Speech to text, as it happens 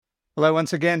Hello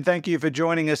once again. Thank you for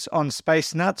joining us on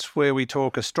Space Nuts, where we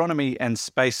talk astronomy and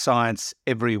space science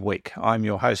every week. I'm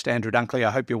your host, Andrew Dunkley.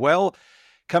 I hope you're well.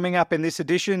 Coming up in this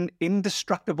edition,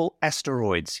 Indestructible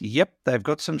Asteroids. Yep, they've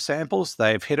got some samples.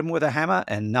 They've hit them with a hammer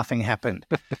and nothing happened.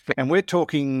 And we're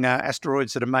talking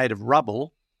asteroids that are made of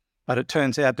rubble, but it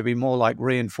turns out to be more like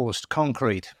reinforced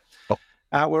concrete.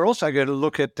 We're also going to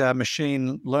look at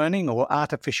machine learning or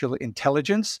artificial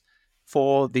intelligence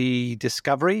for the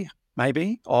discovery,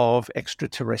 maybe, of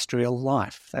extraterrestrial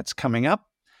life. That's coming up.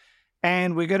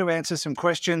 And we're going to answer some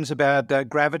questions about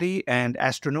gravity and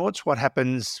astronauts. What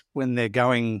happens when they're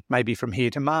going maybe from here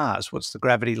to Mars? What's the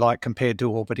gravity like compared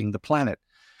to orbiting the planet,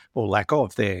 or lack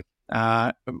of there?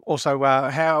 Also,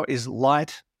 how is a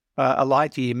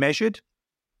light year measured?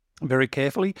 Very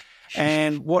carefully.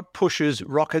 And what pushes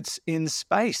rockets in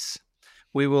space?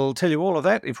 We will tell you all of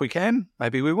that if we can.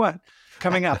 Maybe we won't.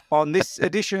 Coming up on this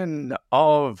edition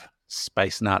of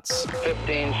Space Nuts.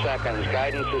 15 seconds.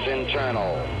 Guidance is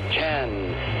internal.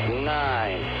 10,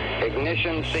 9.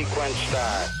 Ignition sequence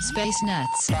start. Space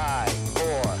Nuts. 5,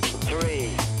 4, 3,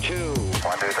 2.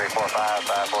 1, 2, 3, 4, 5,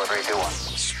 5, 4, 3, 2, 1.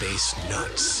 Space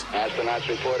Nuts. Astronauts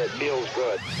report it feels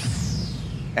good.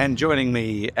 And joining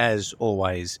me, as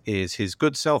always, is his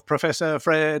good self, Professor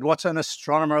Fred Watson,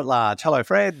 astronomer at large. Hello,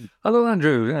 Fred. Hello,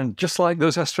 Andrew. And just like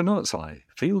those astronauts, I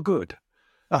feel good.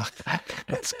 Oh,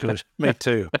 that's good. Me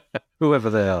too. Whoever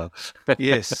they are.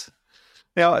 Yes.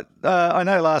 Now, I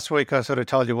know last week I sort of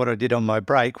told you what I did on my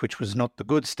break, which was not the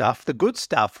good stuff. The good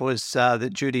stuff was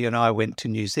that Judy and I went to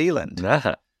New Zealand.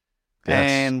 Yes.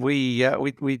 And we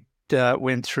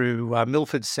went through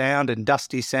Milford Sound and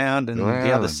Dusty Sound and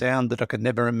the other sound that I could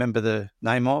never remember the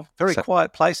name of. Very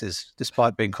quiet places,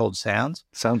 despite being called sounds.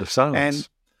 Sound of silence.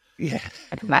 And yeah,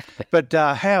 but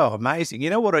how amazing. You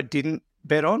know what I didn't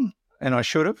bet on, and I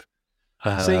should have?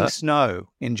 Seeing snow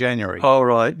in January. Oh,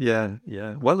 right. Yeah.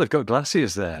 Well, they've got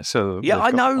glaciers there. So yeah,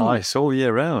 I know. Ice all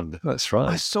year round. That's right.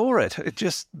 I saw it.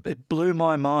 It blew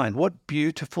my mind. What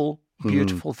beautiful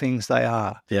things they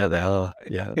are. Yeah, they are.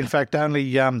 Yeah. In fact,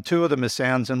 only two of them are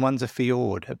sounds and one's a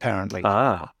fjord, apparently.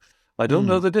 I don't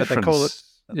know the difference. But they call it.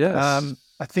 Yes.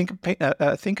 I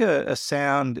think a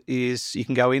sound is you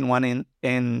can go in one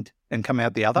end and come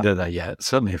out the other. Yeah,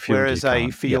 certainly a fjord. Whereas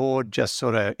a fjord just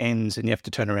sort of ends and you have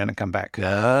to turn around and come back.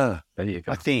 Yeah, there you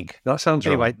go. I think. That sounds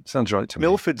anyway, right. Sounds right to me.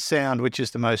 Milford Sound, which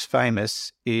is the most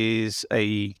famous, is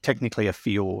technically a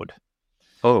fjord.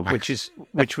 Oh, which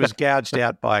was gouged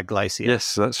out by a glacier.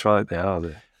 Yes, that's right. They are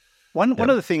there. One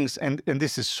of the things, and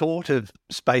this is sort of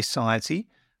space sciencey.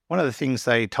 One of the things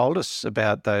they told us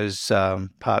about those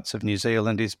parts of New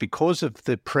Zealand is because of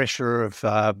the pressure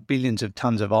of billions of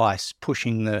tons of ice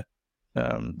pushing the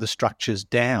structures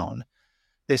down,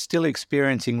 they're still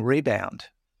experiencing rebound.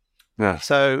 Yeah.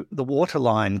 So the water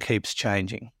line keeps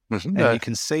changing, and you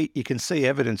can see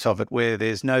evidence of it where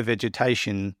there's no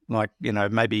vegetation, like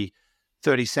maybe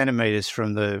 30 centimetres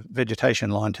from the vegetation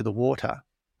line to the water.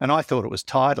 And I thought it was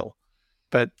tidal.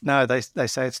 But no, they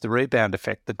say it's the rebound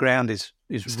effect. The ground is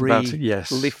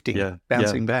lifting,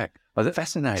 bouncing back.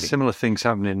 Fascinating. Similar things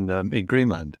happen in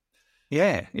Greenland.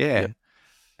 Yeah.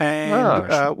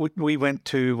 And we went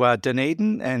to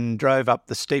Dunedin and drove up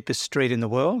the steepest street in the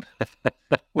world,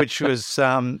 which was,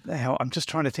 I'm just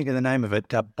trying to think of the name of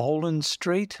it, Boland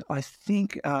Street, I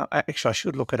think. Actually, I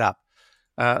should look it up.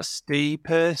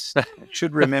 Steepest.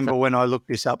 Should remember when I looked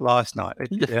this up last night.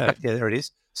 There it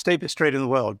is. Steepest street in the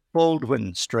world,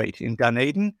 Baldwin Street in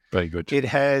Dunedin. Very good. It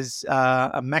has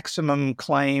a maximum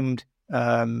claimed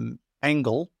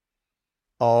angle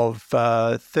of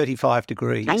 35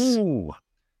 degrees. Oh,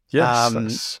 yes,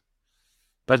 that's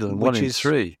better than 1 in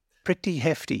 3. Pretty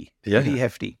hefty. Yeah. Pretty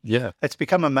hefty. Yeah. It's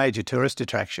become a major tourist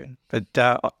attraction, but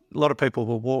a lot of people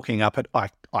were walking up it.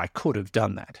 I could have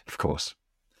done that. Of course.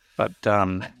 But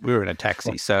we were in a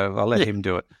taxi, so I'll let him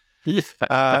do it.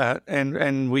 Yeah.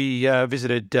 And we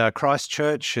visited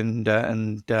Christchurch, and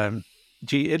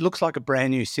it looks like a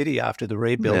brand new city after the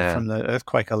rebuild from the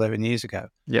earthquake 11 years ago.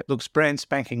 Yep. Looks brand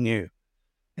spanking new,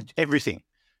 everything.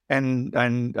 And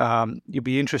you'll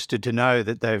be interested to know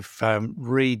that they've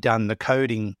redone the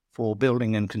coding for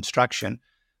building and construction.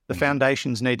 The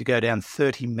foundations need to go down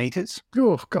 30 metres.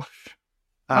 Oh, gosh.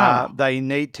 They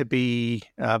need to be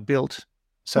built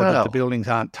so that the buildings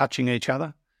aren't touching each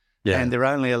other. Yeah. And they're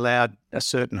only allowed a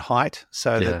certain height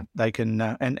so that they can,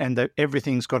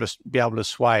 everything's got to be able to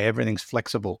sway. Everything's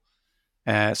flexible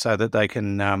so that they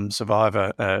can survive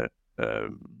a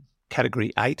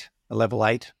category 8, a level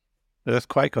 8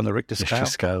 earthquake on the Richter scale.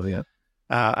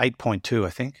 8.2, I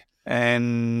think.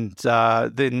 And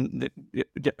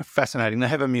fascinating. They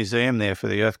have a museum there for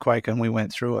the earthquake, and we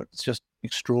went through it. It's just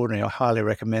extraordinary. I highly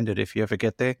recommend it if you ever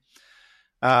get there.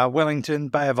 Wellington,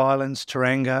 Bay of Islands,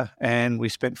 Tauranga, and we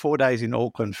spent 4 days in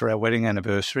Auckland for our wedding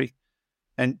anniversary.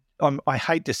 And I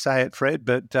hate to say it, Fred,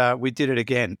 but we did it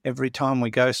again. Every time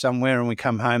we go somewhere and we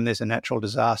come home, there's a natural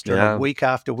disaster. Yeah. And a week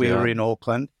after we were in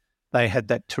Auckland, they had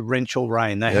that torrential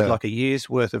rain. They had like a year's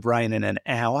worth of rain in an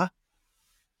hour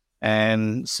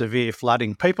and severe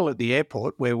flooding. People at the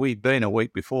airport, where we'd been a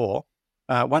week before,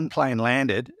 one plane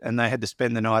landed and they had to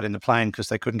spend the night in the plane because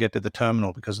they couldn't get to the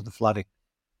terminal because of the flooding.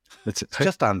 It's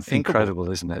just unthinkable.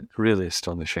 Incredible, isn't it? Really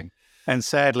astonishing. And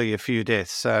sadly, a few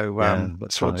deaths. So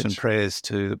thoughts and prayers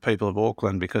to the people of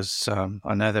Auckland, because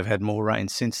I know they've had more rain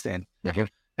since then. Yeah.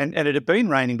 And it had been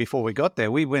raining before we got there.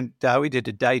 We went. We did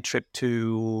a day trip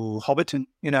to Hobbiton.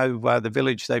 You know, the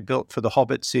village they built for the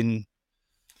hobbits in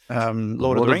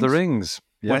Lord of the Rings.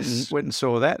 Yes. Went and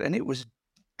saw that, and it was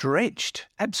drenched,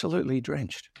 absolutely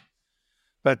drenched.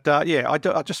 But I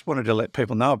just wanted to let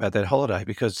people know about that holiday,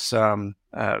 because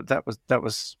that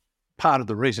was part of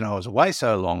the reason I was away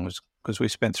so long, was because we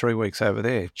spent 3 weeks over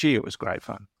there. Gee, it was great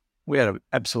fun. We had an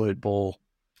absolute ball.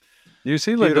 New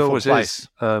Zealand always place.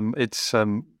 is. It's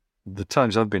the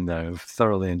times I've been there, I've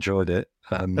thoroughly enjoyed it.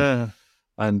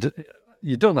 And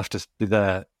you don't have to be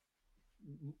there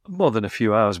more than a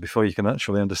few hours before you can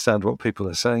actually understand what people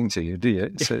are saying to you, do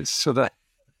you? It's sort of...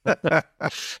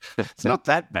 It's not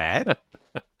that bad.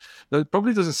 It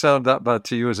probably doesn't sound that bad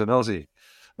to you as an Aussie,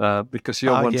 because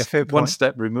you're one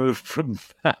step removed from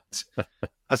that.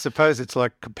 I suppose it's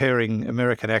like comparing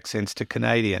American accents to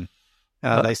Canadian.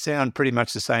 They sound pretty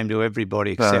much the same to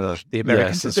everybody except the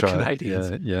Americans and the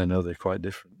Canadians. Yeah, no, they're quite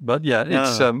different. But yeah,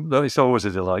 it's always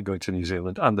a delight going to New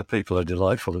Zealand, and the people are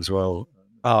delightful as well.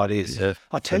 Oh, it is. Yeah.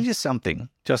 I'll tell you something,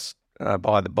 just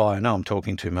by the by. I know I'm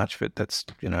talking too much, but that's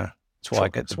why I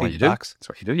get the big bucks. That's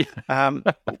what you do. Yeah.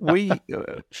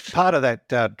 Part of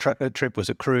that trip was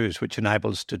a cruise, which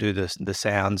enabled us to do the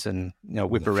sounds and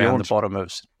whip around the bottom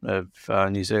of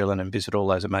New Zealand and visit all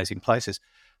those amazing places.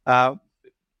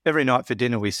 Every night for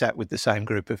dinner, we sat with the same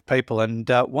group of people, and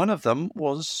one of them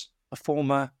was a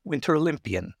former Winter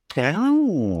Olympian.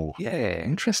 Oh, yeah,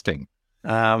 interesting.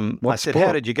 I said,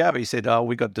 "How did you go?" He said, "Oh,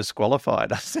 we got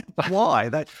disqualified." I said,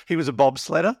 "Why?" He was a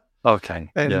bobsledder. Okay.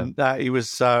 And he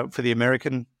was for the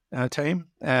American team.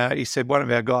 He said one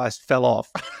of our guys fell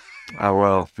off. Oh,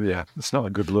 well, yeah. It's not a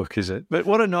good look, is it? But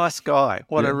what a nice guy.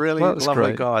 What a really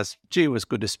lovely guy. Gee, it was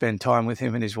good to spend time with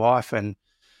him and his wife. And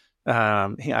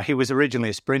he was originally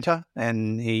a sprinter,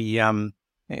 and he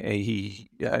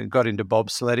got into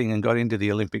bobsledding and got into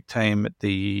the Olympic team at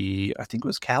I think it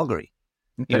was Calgary.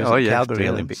 He was at Calgary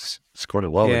Olympics. It's quite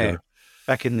a while ago.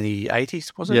 Back in the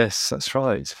 80s, was it? Yes, that's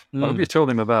right. I hope you told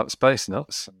him about Space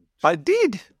Nuts. I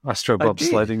did. Astro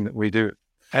bobsledding that we do.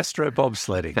 Astro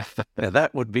bobsledding. Now,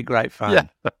 that would be great fun.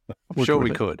 Yeah. I'm sure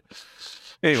we could.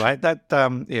 Anyway, that,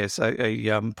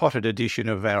 a potted edition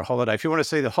of our holiday. If you want to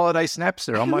see the holiday snaps,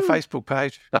 they're on my Facebook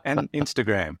page and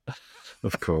Instagram.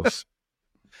 Of course.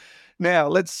 Now,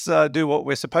 let's do what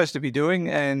we're supposed to be doing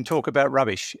and talk about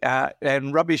rubbish.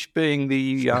 And rubbish being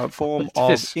the form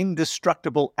of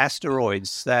indestructible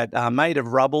asteroids that are made of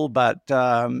rubble, but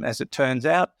as it turns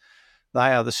out,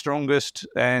 they are the strongest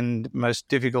and most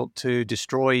difficult to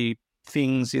destroy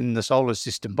things in the solar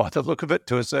system, by the look of it,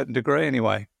 to a certain degree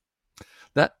anyway.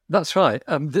 That's right.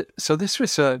 So this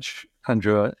research,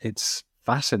 Andrew, it's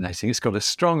fascinating. It's got a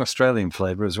strong Australian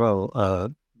flavour as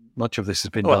well. Much of this has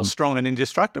been done. Strong and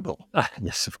indestructible.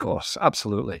 Yes, of course.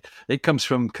 Absolutely. It comes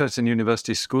from Curtin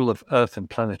University School of Earth and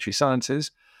Planetary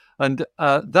Sciences. And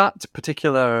that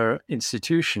particular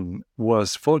institution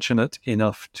was fortunate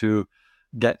enough to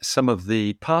get some of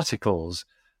the particles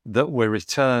that were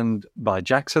returned by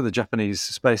JAXA, the Japanese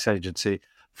Space Agency,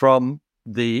 from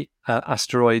the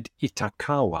asteroid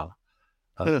Itokawa.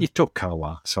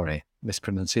 Sorry,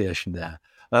 mispronunciation there.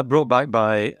 Brought back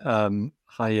by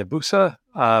Hayabusa.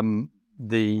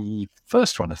 The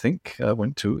first one, I think,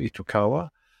 went to Itokawa.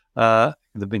 There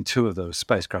have been two of those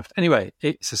spacecraft. Anyway,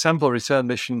 it's a sample return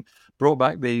mission, brought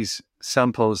back these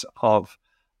samples of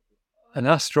an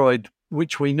asteroid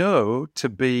which we know to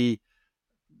be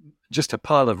just a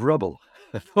pile of rubble,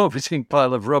 an orbiting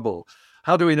pile of rubble.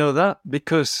 How do we know that?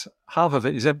 Because half of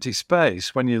it is empty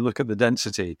space when you look at the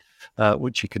density,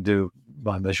 which you can do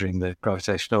by measuring the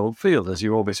gravitational field as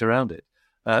you orbit around it.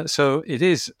 So it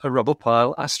is a rubble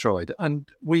pile asteroid, and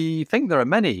we think there are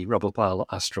many rubble pile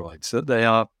asteroids, that they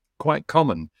are quite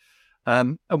common.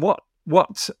 And what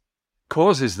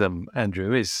causes them,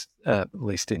 Andrew, is, at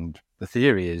least in the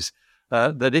theory, is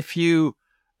that if you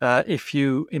if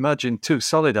you imagine two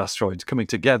solid asteroids coming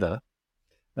together,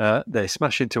 they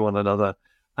smash into one another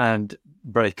and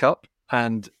break up,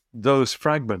 and those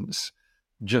fragments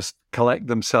just collect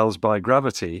themselves by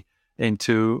gravity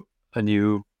into a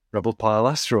new rubble pile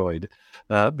asteroid.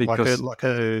 Because like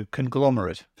a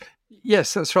conglomerate.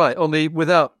 yes, that's right. Only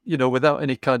without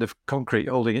any kind of concrete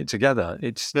holding it together.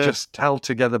 It's just held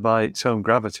together by its own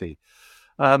gravity.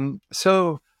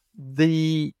 So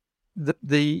the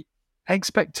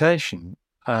expectation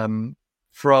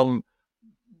from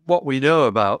what we know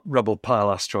about rubble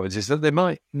pile asteroids is that they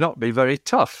might not be very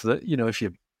tough. That if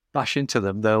you bash into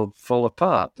them, they'll fall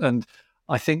apart. And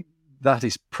I think that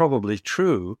is probably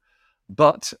true.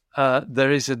 But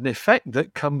there is an effect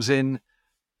that comes in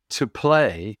to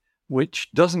play,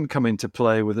 which doesn't come into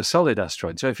play with a solid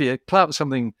asteroid. So if you clout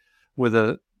something with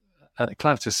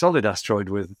clout a solid asteroid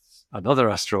with another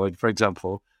asteroid, for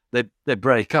example, they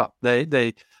break up. They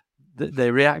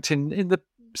react in the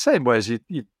same way as you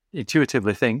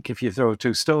intuitively think if you throw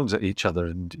two stones at each other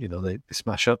and they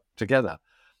smash up together.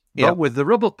 Yep. But with the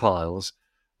rubble piles,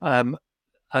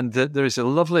 and there is a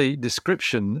lovely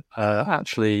description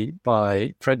actually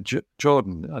by Fred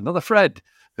Jordan, another Fred,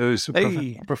 who's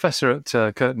a professor at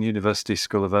Curtin University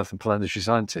School of Earth and Planetary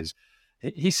Sciences.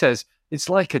 He says it's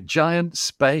like a giant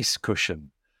space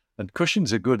cushion, and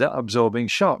cushions are good at absorbing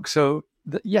shock. So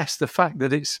yes, the fact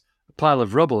that it's a pile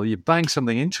of rubble, you bang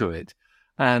something into it,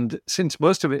 and since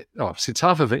half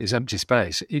of it is empty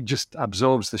space, it just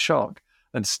absorbs the shock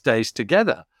and stays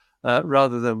together.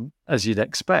 Rather than, as you'd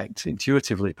expect,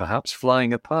 intuitively perhaps,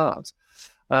 flying apart.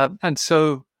 And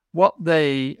so what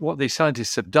these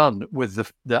scientists have done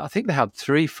with I think they had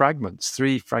three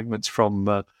fragments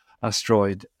from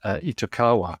asteroid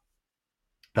Itokawa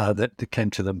that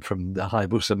came to them from the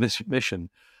Hayabusa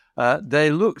mission. They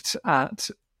looked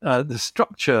at the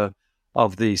structure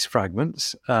of these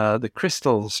fragments, the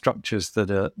crystal structures that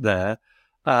are there,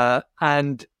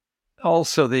 and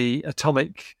also the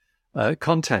atomic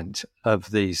content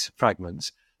of these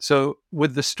fragments. So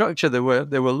with the structure, they were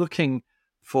looking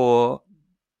for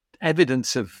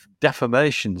evidence of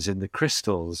deformations in the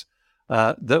crystals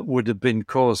that would have been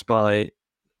caused by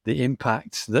the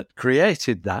impact that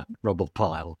created that rubble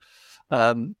pile.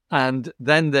 And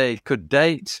then they could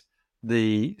date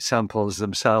the samples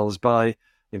themselves by,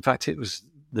 in fact, it was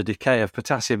the decay of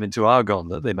potassium into argon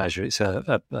that they measure. It's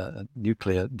a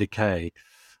nuclear decay.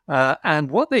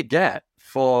 And what they get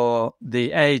for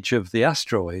the age of the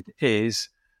asteroid is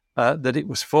that it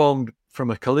was formed from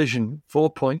a collision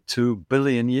 4.2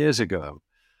 billion years ago.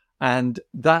 And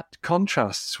that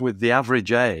contrasts with the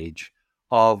average age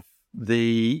of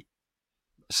the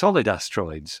solid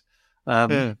asteroids,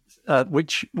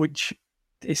 which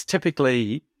is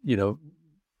typically,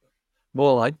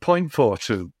 more like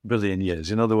 0.42 billion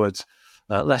years. In other words,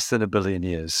 less than a billion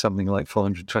years, something like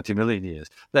 420 million years.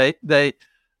 They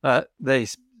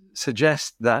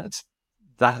suggest that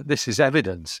this is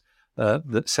evidence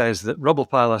that says that rubble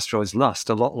pile asteroids last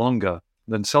a lot longer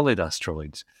than solid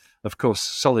asteroids. Of course,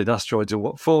 solid asteroids are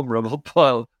what form rubble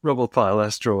pile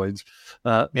asteroids,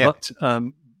 but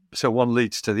so one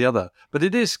leads to the other. But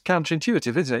it is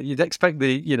counterintuitive, isn't it? You'd expect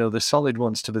the solid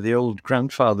ones to be the old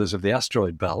grandfathers of the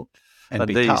asteroid belt, and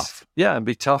be tough. Yeah, and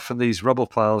be tough, and these rubble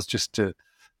piles just to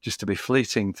be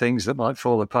fleeting things that might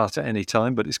fall apart at any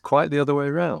time. But it's quite the other way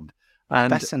around.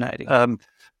 And, fascinating.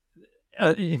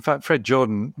 In fact, Fred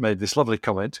Jordan made this lovely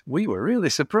comment. We were really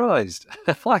surprised.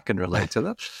 I can relate to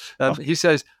that. He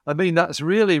says, that's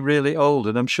really, really old,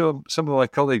 and I'm sure some of my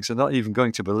colleagues are not even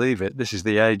going to believe it. This is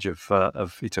the age of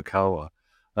Itokawa.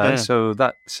 So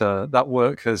that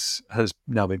work has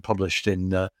now been published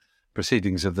in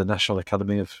Proceedings of the National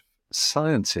Academy of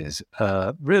Sciences.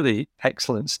 Really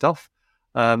excellent stuff.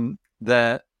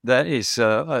 There is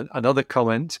another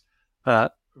comment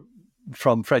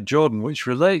from Fred Jordan, which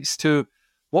relates to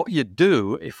what you'd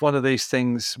do if one of these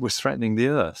things was threatening the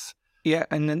Earth. Yeah,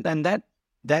 and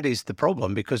that is the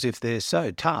problem, because if they're so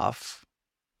tough,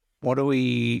 what are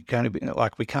we going to be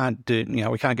like? We can't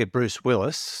get Bruce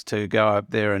Willis to go up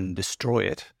there and destroy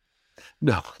it.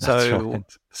 No, that's right.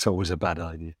 It's always a bad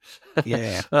idea.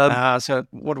 Yeah. So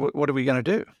what are we going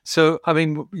to do? So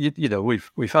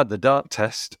we've had the DART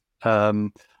test,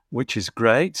 which is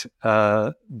great.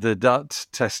 The DART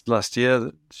test last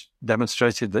year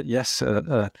demonstrated that, yes,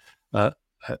 an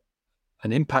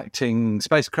impacting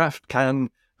spacecraft can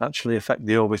actually affect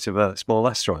the orbit of a small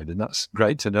asteroid, and that's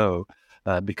great to know,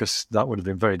 because that would have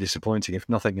been very disappointing if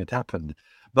nothing had happened.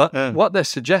 But what they're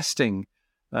suggesting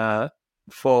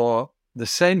for the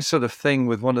same sort of thing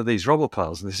with one of these rubble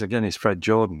piles, and this again is Fred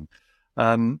Jordan,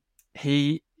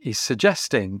 he is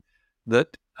suggesting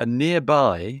that a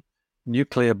nearby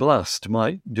nuclear blast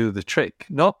might do the trick.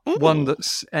 Not one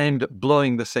that's aimed at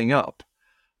blowing the thing up,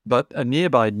 but a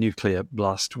nearby nuclear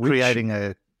blast. Creating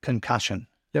a concussion.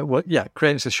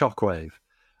 Creates a shockwave,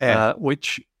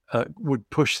 which would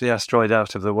push the asteroid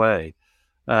out of the way.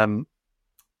 I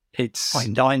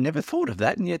never thought of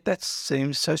that, and yet that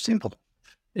seems so simple.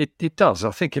 It does.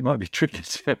 I think it might be tricky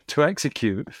to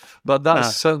execute, but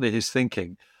that's certainly his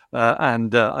thinking.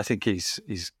 And I think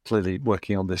he's clearly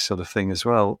working on this sort of thing as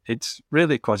well. It's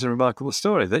really quite a remarkable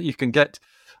story that you can get,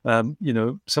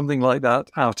 something like that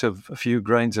out of a few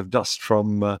grains of dust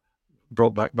from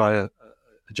brought back by a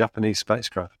Japanese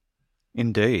spacecraft.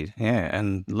 Indeed, yeah,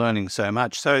 and learning so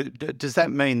much. So does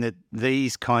that mean that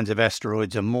these kinds of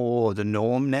asteroids are more the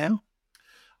norm now?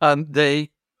 I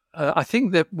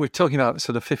think that we're talking about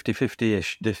sort of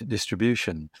 50-50-ish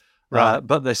distribution, right?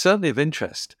 But they're certainly of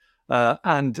interest.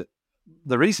 And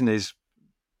the reason is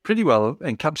pretty well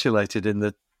encapsulated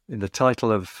in the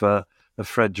title of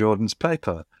Fred Jordan's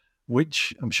paper,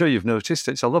 which I'm sure you've noticed.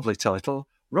 It's a lovely title: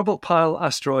 "Rubble Pile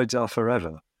Asteroids Are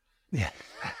Forever." Yeah,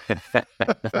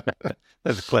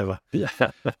 that's clever. Yeah.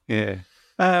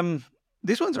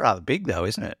 This one's rather big, though,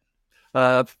 isn't it?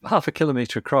 Half a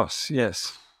kilometre across.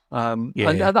 Yes. And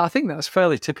I think that's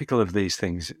fairly typical of these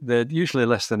things. They're usually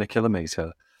less than a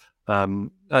kilometre.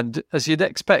 And as you'd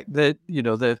expect, they're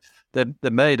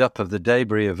made up of the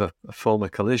debris of a former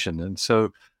collision, and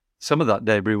so some of that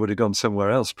debris would have gone somewhere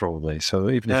else probably. So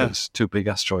even if it's two big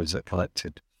asteroids that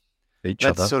collected each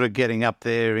other, that's sort of getting up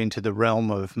there into the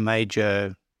realm of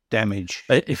major damage.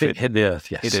 If it hit the Earth,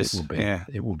 yes, it will be. Yeah.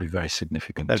 It will be very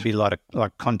significant. That'd be like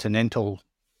continental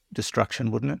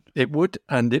destruction, wouldn't it? It would,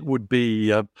 and it would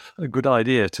be a good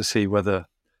idea to see whether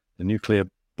the nuclear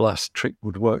blast trick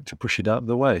would work to push it out of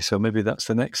the way. So maybe that's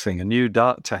the next thing, a new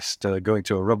dart test going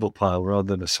to a rubble pile rather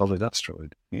than a solid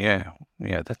asteroid. Yeah,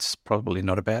 that's probably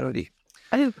not a bad idea.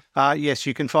 Yes,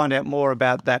 you can find out more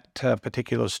about that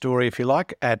particular story, if you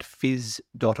like, at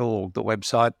phys.org, the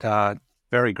website.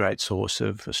 Very great source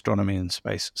of astronomy and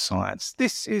space science.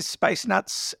 This is Space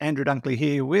Nuts. Andrew Dunkley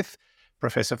here with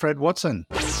Professor Fred Watson.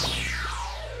 Roger,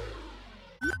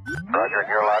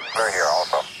 you're loud and clear here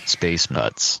also. Space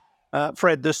Nuts.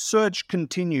 Fred, the search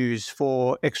continues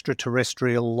for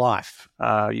extraterrestrial life.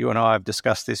 You and I have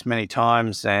discussed this many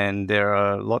times, and there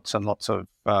are lots and lots of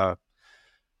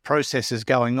processes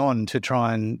going on to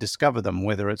try and discover them,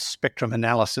 whether it's spectrum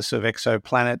analysis of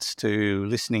exoplanets to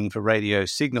listening for radio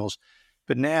signals.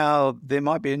 But now there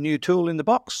might be a new tool in the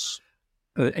box.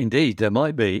 Indeed, there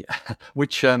might be,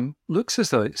 which looks as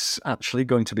though it's actually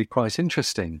going to be quite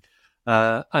interesting.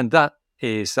 And that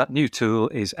new tool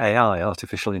is AI,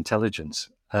 artificial intelligence,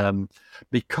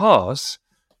 because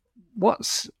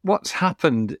what's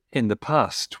happened in the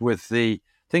past with the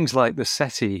things like the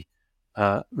SETI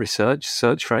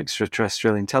search for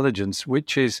extraterrestrial intelligence,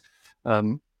 which is a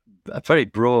very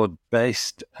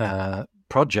broad-based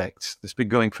project that's been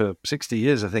going for 60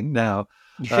 years, I think now,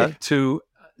 to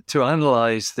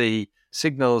analyze the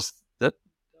signals that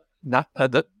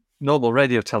normal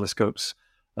radio telescopes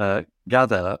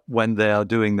gather when they are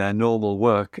doing their normal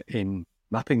work in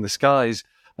mapping the skies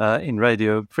in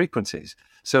radio frequencies.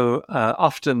 So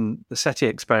often the SETI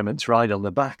experiments ride on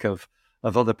the back of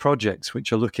other projects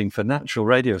which are looking for natural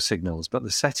radio signals, but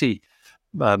the SETI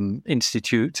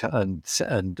Institute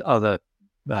and other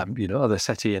other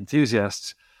SETI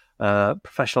enthusiasts,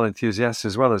 professional enthusiasts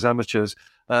as well as amateurs,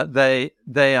 they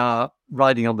are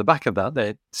riding on the back of that.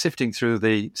 They're sifting through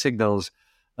the signals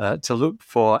to look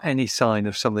for any sign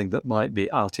of something that might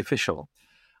be artificial.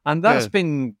 And that's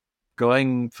been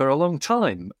going for a long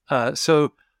time.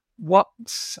 So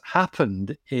what's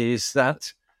happened is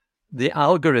that the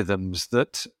algorithms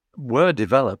that were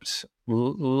developed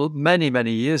many,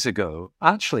 many years ago,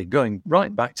 actually going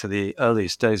right back to the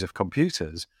earliest days of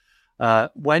computers,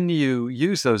 when you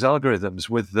use those algorithms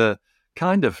with the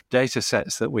kind of data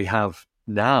sets that we have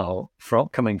now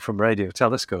coming from radio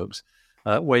telescopes,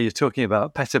 where you're talking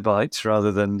about petabytes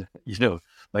rather than,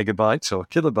 megabytes or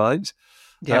kilobytes,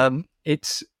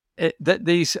 that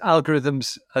these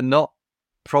algorithms are not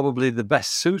probably the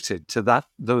best suited to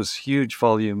those huge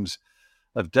volumes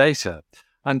of data.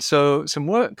 And so some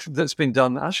work that's been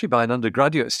done actually by an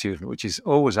undergraduate student, which is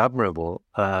always admirable,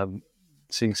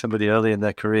 seeing somebody early in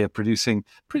their career producing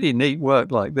pretty neat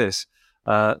work like this.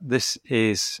 This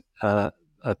is a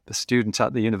student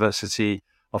at the University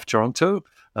of Toronto,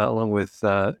 along with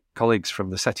colleagues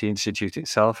from the SETI Institute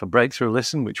itself, and Breakthrough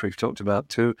Listen, which we've talked about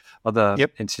too, other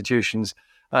institutions.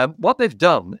 What they've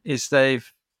done is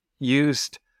they've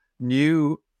used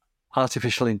new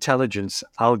artificial intelligence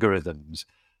algorithms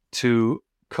to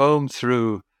comb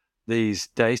through these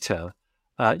data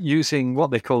using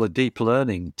what they call a deep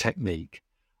learning technique.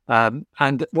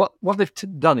 And what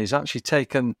they've done is actually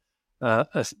taken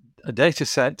a data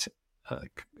set,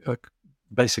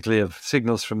 basically of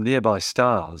signals from nearby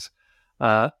stars,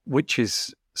 which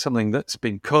is something that's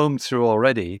been combed through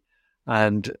already,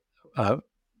 and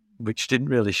which didn't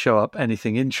really show up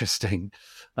anything interesting.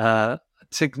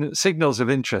 Signals of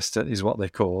interest is what they're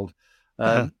called.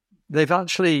 They've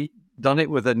actually done it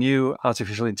with a new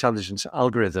artificial intelligence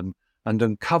algorithm and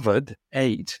uncovered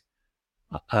 8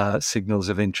 signals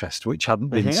of interest, which hadn't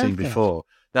been seen before.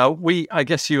 Now, I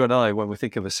guess you and I, when we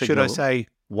think of a signal... Should I say,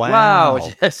 wow?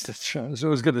 Yes, that's what I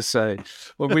was going to say.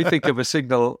 When we think of a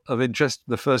signal of interest,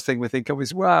 the first thing we think of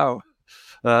is wow,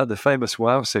 the famous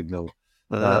wow signal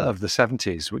of the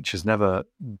 70s, which has never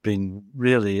been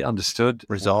really understood.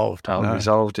 Resolved.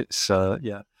 Resolved. It's,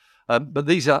 but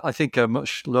these are, I think, are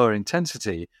much lower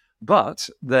intensity, but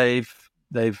they've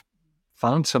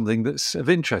found something that's of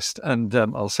interest. And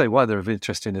I'll say why they're of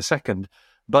interest in a second.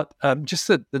 But just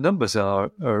the numbers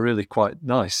are really quite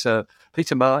nice.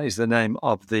 Peter Ma is the name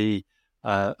of the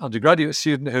undergraduate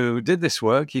student who did this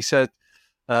work. He said,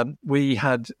 we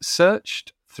had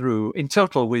searched through, in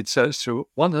total, we'd searched through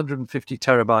 150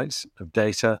 terabytes of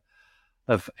data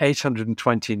of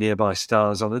 820 nearby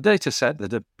stars on a data set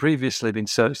that had previously been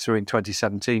searched through in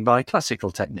 2017 by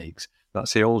classical techniques.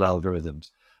 That's the old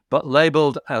algorithms, but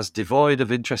labeled as devoid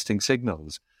of interesting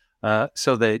signals.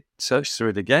 So they searched through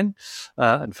it again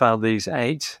and found these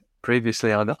 8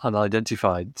 previously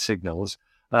unidentified signals.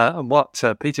 And what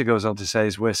Peter goes on to say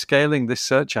is we're scaling this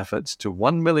search efforts to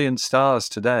 1 million stars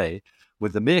today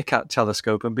with the Meerkat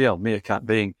telescope and beyond, Meerkat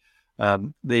being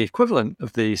the equivalent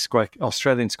of the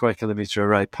Australian Square Kilometre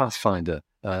Array Pathfinder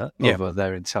over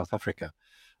there in South Africa.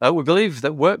 We believe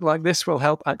that work like this will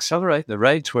help accelerate the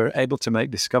rate we're able to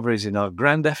make discoveries in our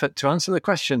grand effort to answer the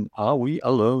question, are we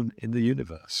alone in the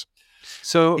universe?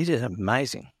 So it is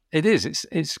amazing. It is.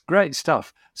 It's great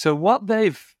stuff. So what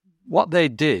they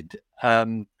did,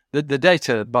 the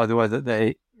data, by the way, that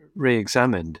they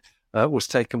re-examined was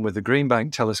taken with the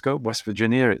Greenbank telescope, West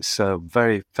Virginia. It's a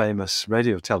very famous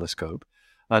radio telescope,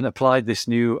 and applied this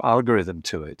new algorithm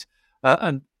to it.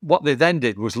 And what they then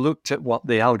did was looked at what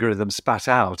the algorithm spat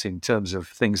out in terms of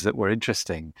things that were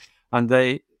interesting. And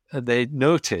they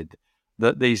noted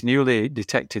that these newly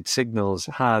detected signals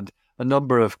had a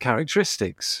number of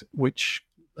characteristics which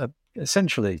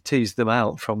essentially teased them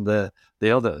out from the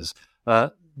others.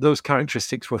 Those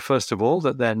characteristics were, first of all,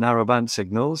 that they're narrowband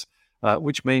signals,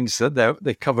 which means that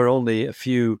they cover only a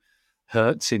few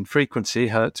hertz in frequency,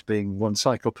 hertz being 1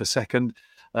 cycle per second,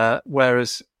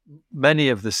 whereas many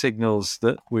of the signals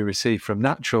that we receive from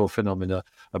natural phenomena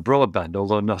are broadband,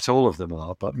 although not all of them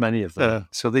are, but many of them.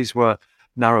 So these were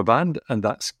narrowband, and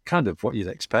that's kind of what you'd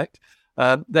expect.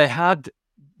 They had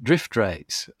drift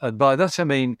rates, and by that I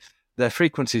mean their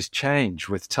frequencies change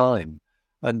with time,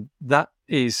 and that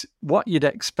is what you'd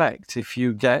expect if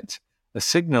you get a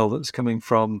signal that's coming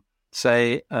from,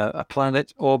 say, a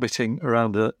planet orbiting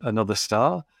around another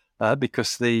star.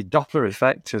 Because the Doppler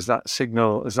effect, as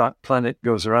that planet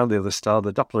goes around the other star,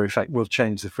 the Doppler effect will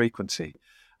change the frequency.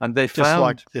 And they just found...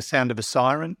 like the sound of a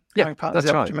siren? Yeah,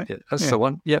 that's right. Yeah, that's the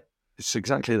one. Yep, it's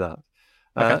exactly that.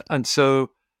 Okay. And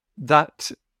so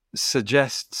that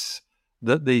suggests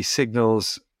that these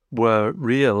signals were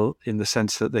real in the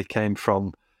sense that they came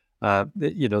from,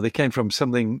 they came from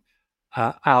something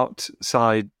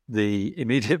outside the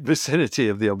immediate vicinity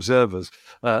of the observers,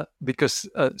 because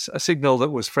a signal that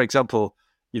was, for example,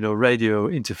 radio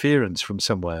interference from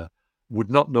somewhere would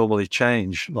not normally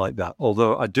change like that.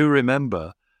 Although I do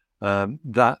remember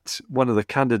that one of the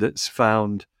candidates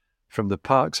found from the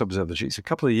Parkes Observatory, it's a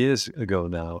couple of years ago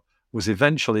now, was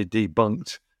eventually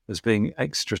debunked as being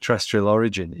extraterrestrial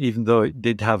origin, even though it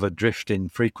did have a drift in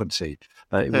frequency.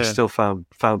 It was still found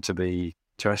to be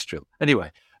terrestrial.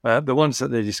 Anyway, the ones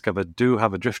that they discovered do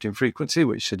have a drift in frequency,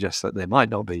 which suggests that they might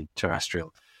not be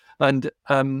terrestrial. And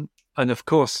of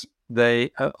course,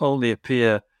 they only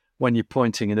appear when you're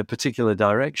pointing in a particular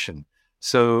direction.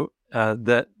 So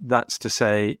that's to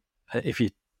say, if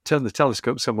you turn the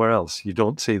telescope somewhere else, you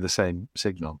don't see the same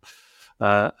signal.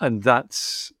 And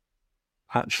that's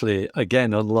actually,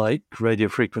 again, unlike radio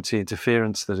frequency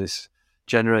interference that is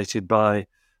generated by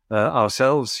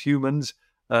ourselves, humans.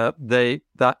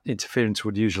 That interference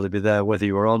would usually be there whether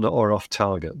you were on or off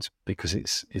target, because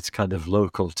it's kind of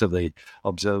local to the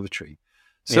observatory.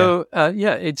 So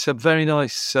it's a very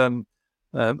nice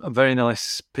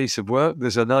piece of work.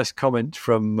 There's a nice comment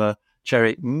from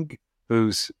Cherry Ng,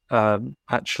 who's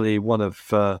actually one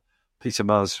of Peter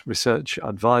Ma's research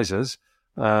advisors,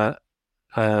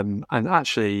 And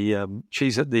actually,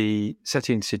 she's at the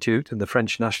SETI Institute and the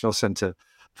French National Centre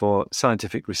for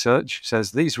Scientific Research,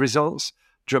 says these results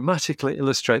dramatically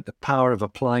illustrate the power of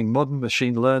applying modern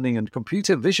machine learning and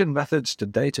computer vision methods to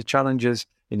data challenges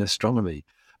in astronomy,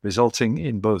 resulting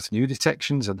in both new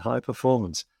detections and high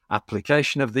performance.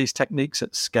 Application of these techniques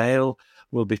at scale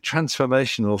will be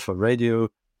transformational for radio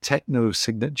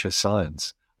techno-signature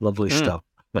science. Lovely stuff.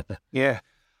 Yeah.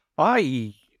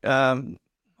 I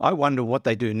wonder what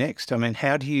they do next. I mean,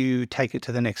 how do you take it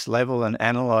to the next level and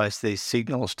analyse these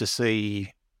signals to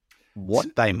see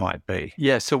what they might be?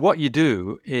 Yeah, so what you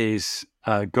do is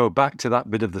go back to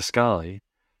that bit of the sky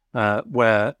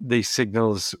where these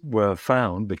signals were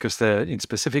found, because they're in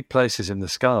specific places in the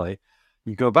sky.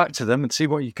 You go back to them and see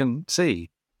what you can see.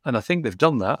 And I think they've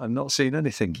done that. I've not seen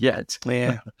anything yet.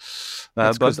 Yeah.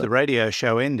 That's because the radio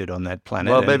show ended on that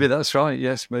planet. Well, maybe that's right.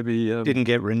 Yes, maybe. Didn't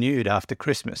get renewed after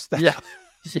Christmas.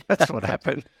 That's what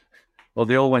happened. Or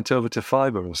they all went over to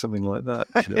fibre or something like that.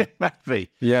 You know? It might be.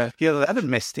 Yeah. Yeah, that'd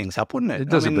mess things up, wouldn't it? It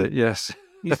does a bit, yes.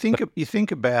 you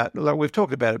think about, like we've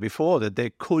talked about it before, that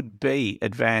there could be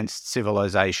advanced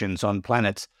civilizations on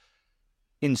planets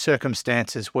in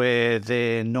circumstances where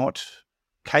they're not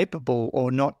capable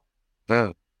or not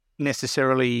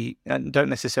necessarily, don't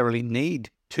necessarily need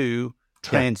to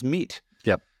transmit.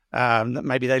 Yep.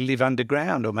 Maybe they live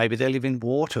underground, or maybe they live in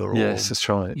water. Or yes, that's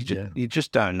right. You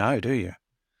just don't know, do you?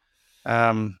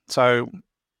 So,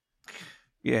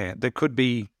 yeah, there could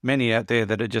be many out there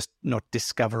that are just not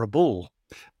discoverable.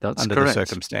 That's under correct. The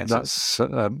circumstances. That's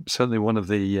certainly one of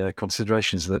the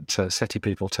considerations that SETI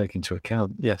people take into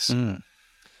account. Yes.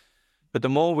 But the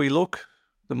more we look,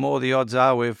 the more the odds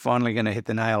are we're finally going to hit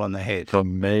the nail on the head. So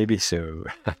maybe so.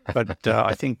 But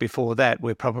I think before that,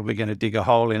 we're probably going to dig a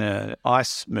hole in an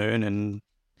ice moon and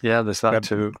there's that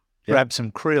too. Grab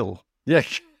some krill. Yeah,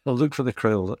 I'll look for the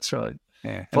krill. That's right.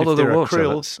 Yeah. Follow the water.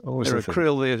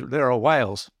 Krill, there are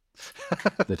whales.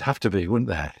 They'd have to be, wouldn't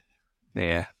they?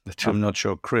 Yeah. I'm not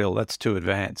sure krill. That's too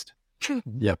advanced.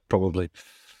 Yeah, probably.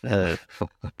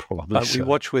 Probably. But we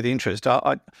watch with interest.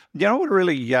 You know what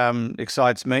really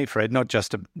excites me, Fred, not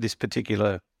just this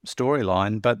particular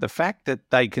storyline, but the fact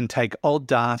that they can take old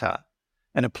data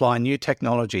and apply new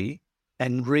technology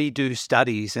and redo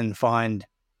studies and find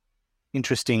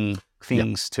interesting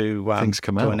things to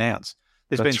announce.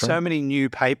 There's been so many new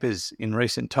papers in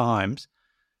recent times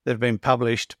that have been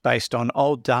published based on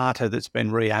old data that's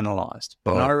been reanalyzed.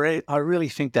 Oh. And I really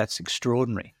think that's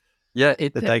extraordinary. Yeah,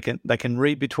 that they can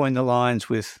read between the lines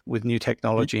with new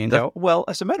technology and go, well,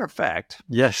 as a matter of fact,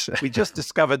 yes, we just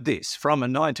discovered this from a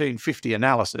 1950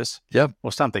 analysis,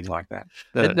 or something like that.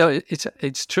 No,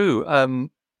 it's true. And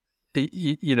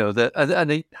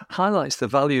it highlights the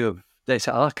value of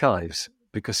data archives,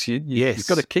 because you've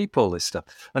got to keep all this stuff.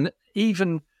 And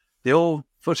even the old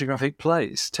photographic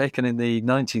plates taken in the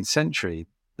 19th century,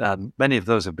 many of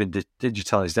those have been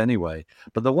digitized anyway,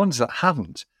 but the ones that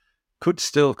haven't could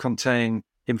still contain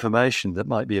information that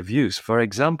might be of use. For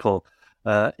example,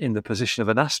 in the position of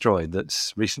an asteroid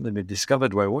that's recently been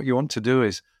discovered, where what you want to do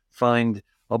is find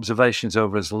observations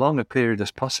over as long a period as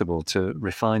possible to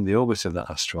refine the orbit of that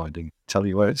asteroid and tell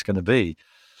you where it's going to be.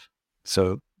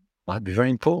 So might be very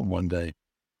important one day.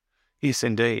 Yes,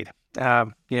 indeed.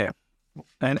 Yeah.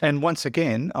 And once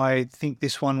again, I think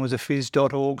this one was a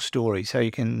phys.org story, so you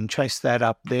can chase that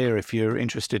up there if you're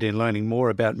interested in learning more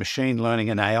about machine learning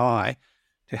and AI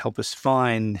to help us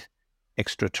find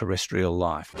extraterrestrial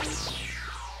life.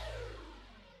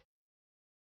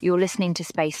 You're listening to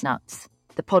Space Nuts,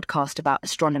 the podcast about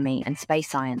astronomy and space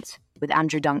science with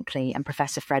Andrew Dunkley and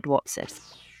Professor Fred Watson.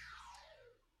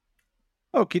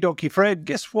 Okie dokie, Fred,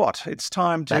 guess what? It's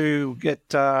time to get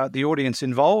the audience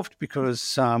involved,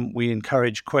 because we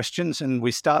encourage questions, and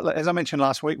we start, as I mentioned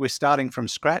last week, we're starting from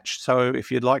scratch. So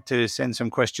if you'd like to send some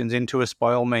questions in to us,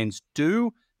 by all means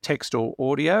do, text or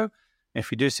audio.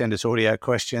 If you do send us audio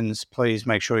questions, please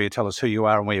make sure you tell us who you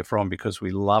are and where you're from, because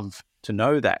we love to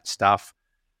know that stuff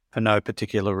for no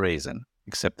particular reason,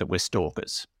 except that we're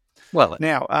stalkers. Well,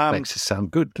 now makes it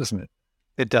sound good, doesn't it?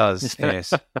 It does,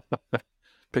 yes.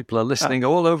 People are listening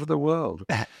all over the world.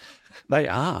 They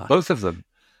are. Both of them.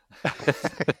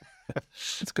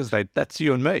 It's because that's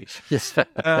you and me. Yes.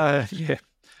 Yeah.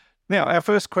 Now, our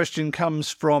first question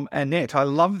comes from Annette. I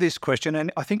love this question,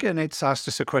 and I think Annette's asked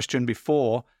us a question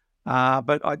before,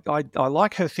 but I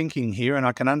like her thinking here, and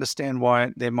I can understand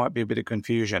why there might be a bit of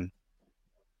confusion.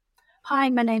 Hi,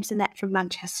 my name's Annette from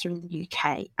Manchester in the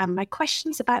UK, and my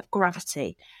question's about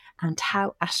gravity and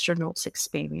how astronauts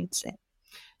experience it.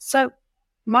 So,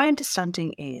 my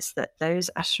understanding is that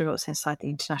those astronauts inside the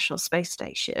International Space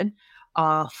Station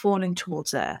are falling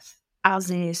towards Earth, as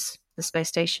is the space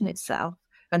station itself,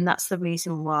 and that's the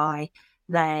reason why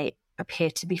they appear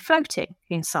to be floating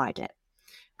inside it,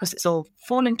 because it's all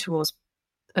falling towards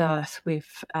Earth with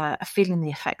feeling the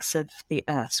effects of the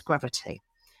Earth's gravity.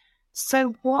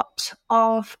 So what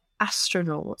of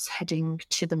astronauts heading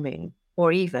to the moon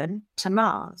or even to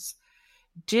Mars?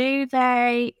 Do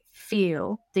they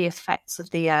feel the effects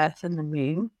of the Earth and the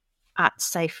moon at,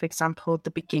 say, for example,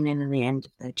 the beginning and the end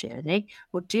of their journey?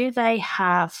 Or do they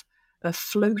have a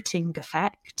floating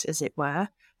effect, as it were,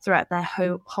 throughout their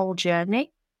whole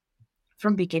journey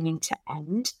from beginning to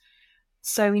end?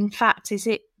 So, in fact, is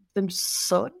it the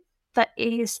sun that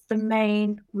is the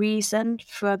main reason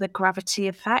for the gravity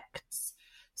effects?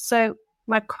 So,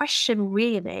 my question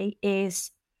really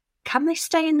is, can they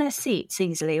stay in their seats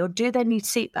easily, or do they need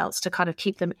seatbelts to kind of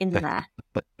keep them in there,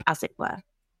 as it were?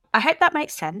 I hope that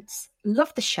makes sense.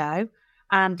 Love the show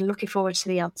and looking forward to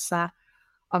the answer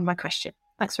on my question.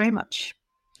 Thanks very much.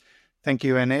 Thank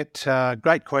you, Annette.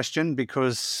 Great question,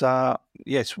 because,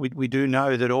 yes, we do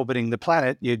know that orbiting the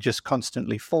planet, you're just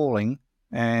constantly falling,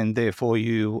 and therefore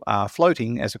you are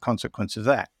floating as a consequence of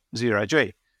that,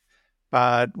 0G.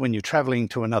 But when you're travelling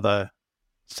to another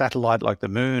satellite like the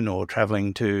moon, or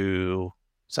travelling to,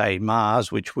 say,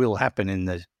 Mars, which will happen in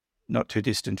the not too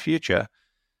distant future,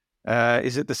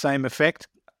 is it the same effect?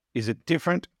 Is it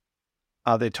different?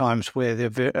 Are there times where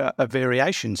there are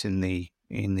variations in the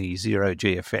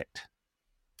 0G effect?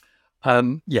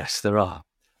 Yes, there are,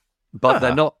 but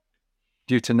they're not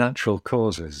due to natural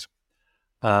causes,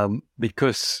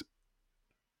 because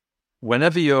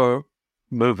whenever you're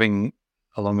moving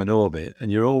along an orbit, and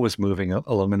you're always moving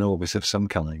along an orbit of some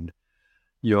kind,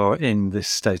 you're in this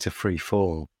state of free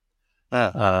fall,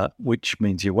 which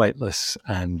means you're weightless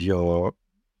and your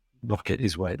rocket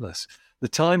is weightless. The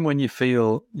time when you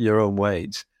feel your own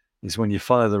weight is when you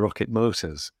fire the rocket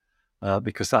motors,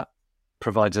 because that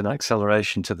provides an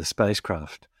acceleration to the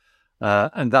spacecraft.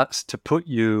 And that's to put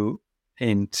you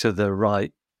into the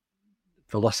right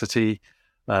velocity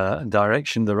and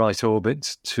direction, the right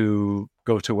orbit to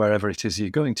go to wherever it is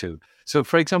you're going to. So,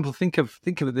 for example, think of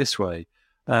it this way: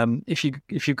 if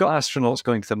you've got astronauts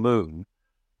going to the moon,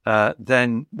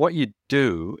 then what you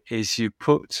do is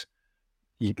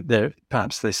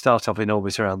perhaps they start off in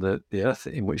orbit around the Earth,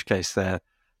 in which case they're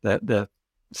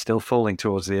still falling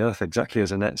towards the Earth, exactly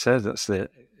as Annette said. That's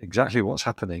exactly what's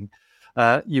happening.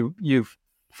 You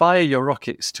fire your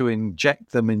rockets to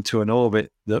inject them into an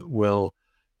orbit that will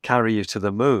carry you to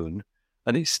the moon,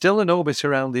 and it's still an orbit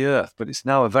around the Earth, but it's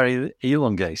now a very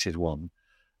elongated one.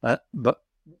 But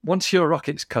once your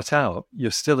rocket's cut out,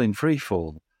 you're still in free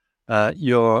fall.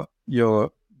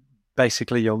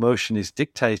 Basically your motion is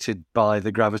dictated by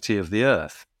the gravity of the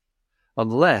Earth,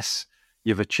 unless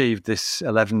you've achieved this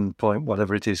 11 point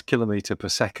whatever it is kilometer per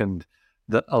second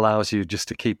that allows you just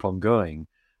to keep on going.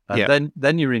 And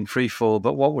then you're in free fall.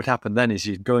 But what would happen then is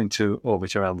you'd go into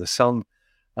orbit around the sun,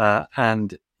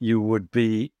 and you would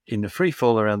be in a free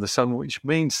fall around the sun, which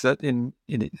means that in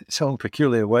its own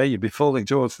peculiar way, you'd be falling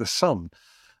towards the sun,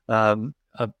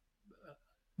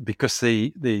 because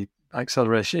the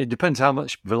acceleration, it depends how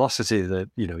much velocity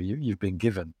that you've been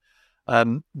given.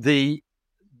 The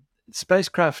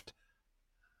spacecraft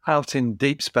out in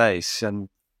deep space, and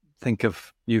think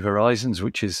of New Horizons,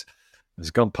 which has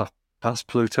gone past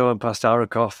Pluto and past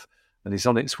Arrokoth, and is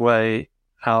on its way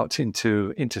out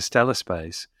into interstellar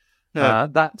space.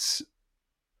 That's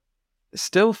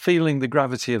still feeling the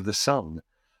gravity of the sun,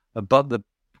 but the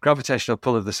gravitational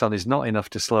pull of the sun is not enough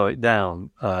to slow it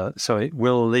down, so it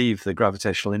will leave the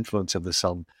gravitational influence of the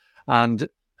sun. And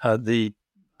the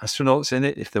astronauts in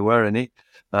it, if there were any,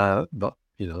 but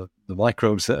the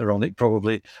microbes that are on it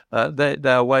probably, they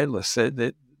are weightless.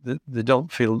 They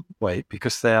don't feel weight,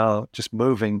 because they are just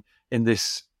moving in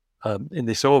this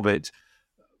orbit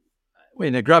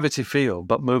in a gravity field,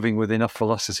 but moving with enough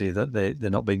velocity that they're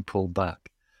not being pulled back.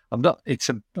 It's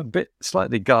a bit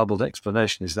slightly garbled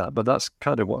explanation, is that? But that's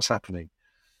kind of what's happening.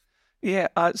 Yeah.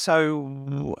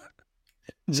 So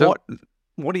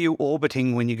what are you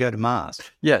orbiting when you go to Mars?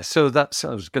 Yeah. So that's,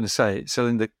 I was going to say, so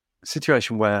in the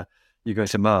situation where you go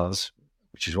to Mars,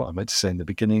 which is what I meant to say in the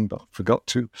beginning, but forgot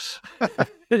to,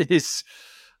 it is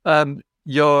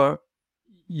your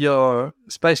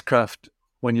spacecraft,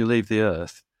 when you leave the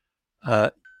Earth,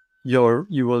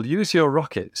 you will use your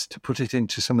rockets to put it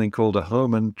into something called a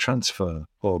Hohmann transfer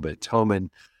orbit. Hohmann,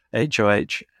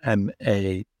 Hohmann,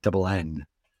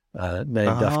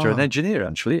 named after an engineer,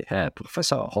 actually,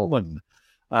 Professor Hohmann.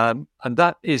 And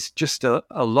that is just a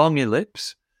long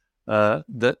ellipse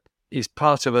that is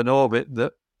part of an orbit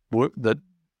that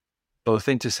both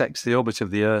intersects the orbit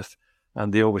of the Earth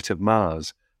and the orbit of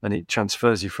Mars. and it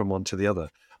transfers you from one to the other.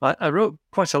 I wrote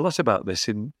quite a lot about this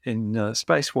in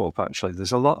Space Warp, actually.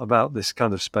 There's a lot about this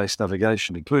kind of space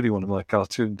navigation, including one of my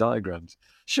cartoon diagrams,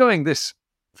 showing this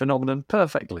phenomenon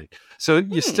perfectly. So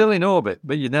you're still in orbit,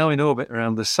 but you're now in orbit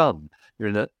around the sun. You're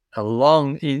in a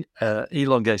long,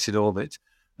 elongated orbit,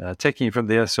 taking you from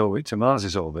the Earth's orbit to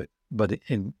Mars's orbit. But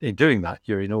in doing that,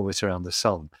 you're in orbit around the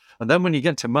sun. And then when you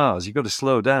get to Mars, you've got to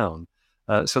slow down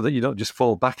so that you don't just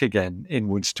fall back again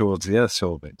inwards towards the Earth's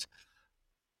orbit.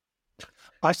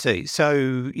 I see.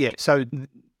 So, so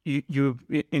you're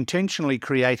intentionally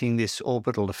creating this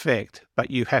orbital effect,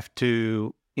 but you have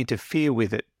to interfere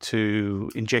with it to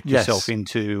inject yourself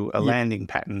into a landing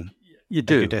pattern. You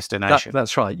do. Your destination.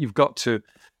 That's right. You've got to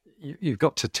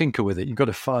tinker with it. You've got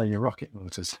to fire your rocket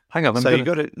motors. Hang on.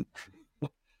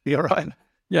 You're right.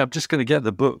 Yeah, I'm just going to get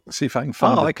the book, see if I can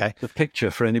find the picture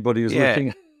for anybody who's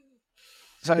looking.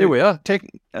 So here we are.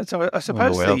 So I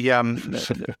suppose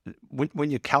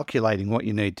when you're calculating what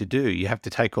you need to do, you have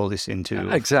to take all this into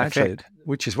effect.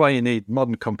 Which is why you need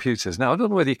modern computers. Now, I don't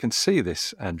know whether you can see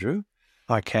this, Andrew.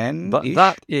 I can. But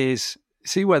that is,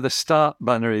 see where the start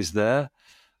banner is there?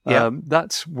 Yeah.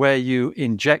 That's where you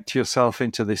inject yourself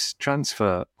into this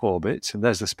transfer orbit, and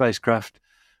there's the spacecraft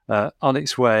on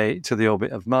its way to the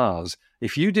orbit of Mars.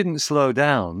 If you didn't slow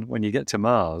down when you get to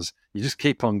Mars, you just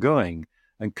keep on going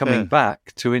and coming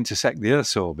back to intersect the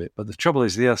Earth's orbit. But the trouble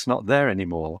is the Earth's not there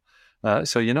anymore.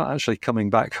 So you're not actually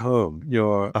coming back home.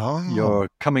 You're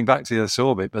coming back to the Earth's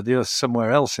orbit, but the Earth's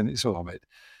somewhere else in its orbit.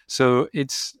 So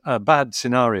it's a bad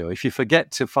scenario. If you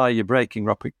forget to fire your braking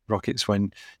rockets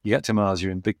when you get to Mars,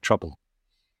 you're in big trouble.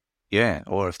 Yeah,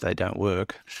 or if they don't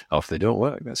work.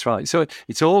 That's right. So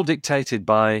it's all dictated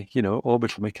by,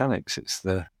 orbital mechanics. It's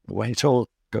the way it all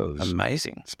goes.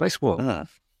 Amazing. Space Warp.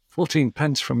 14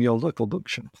 pence from your local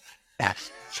bookshop.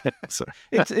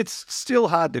 It's still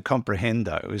hard to comprehend,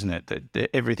 though, isn't it? That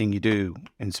everything you do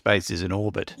in space is in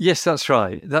orbit. Yes, that's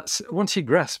right. Once you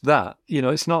grasp that,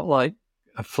 it's not like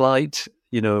a flight,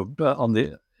 in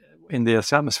the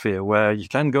Earth's atmosphere where you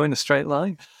can go in a straight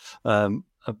line,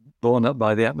 borne up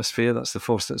by the atmosphere. That's the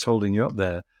force that's holding you up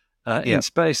there. In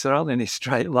space, there aren't any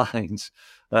straight lines.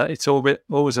 It's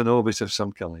always an orbit of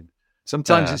some kind.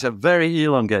 Sometimes it's a very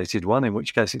elongated one, in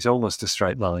which case it's almost a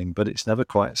straight line, but it's never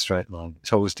quite a straight line.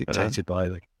 It's always dictated by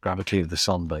the gravity of the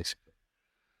sun, basically.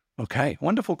 Okay,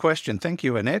 wonderful question. Thank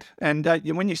you, Annette. And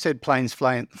when you said planes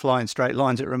fly in straight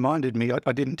lines, it reminded me,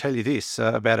 I didn't tell you this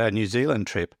about our New Zealand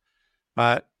trip.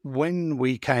 When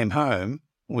we came home,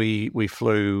 we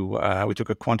flew, we took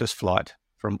a Qantas flight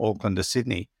from Auckland to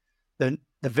Sydney. The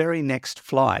very next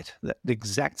flight, the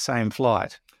exact same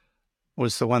flight,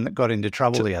 was the one that got into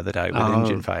trouble the other day with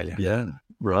engine failure. Yeah,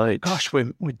 right. Gosh,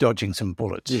 we're dodging some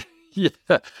bullets. Yeah,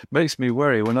 makes me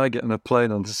worry when I get on a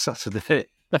plane on Saturday.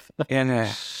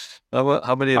 Yeah.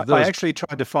 How many of those? I actually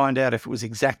tried to find out if it was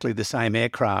exactly the same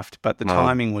aircraft, but the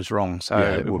timing was wrong. So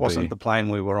it wasn't the plane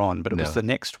we were on, but it was the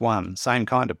next one, same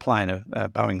kind of plane, a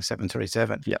Boeing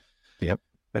 737. Yep.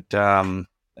 But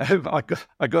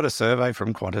I got a survey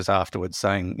from Qantas afterwards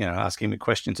saying, asking me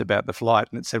questions about the flight,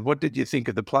 and it said, "What did you think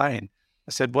of the plane?"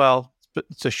 I said, "Well,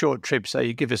 it's a short trip, so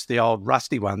you give us the old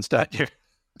rusty ones, don't you?"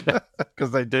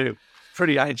 Because they do.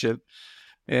 Pretty ancient.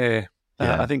 Yeah.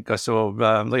 I think I saw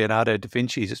Leonardo da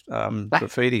Vinci's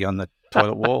graffiti on the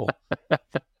toilet wall.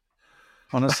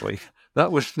 Honestly.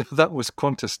 That was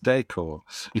Qantas decor.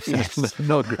 Yes.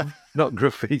 not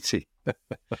graffiti.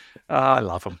 I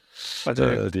love them. I do.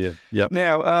 Oh, dear. Yep.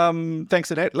 Now, thanks,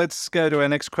 Annette. Let's go to our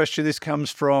next question. This comes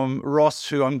from Ross,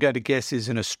 who I'm going to guess is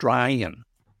an Australian.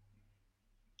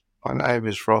 My name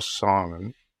is Ross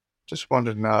Simon. Just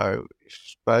wanted to know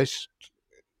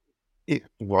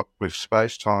what with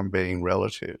space-time being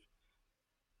relative,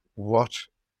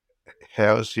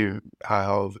 how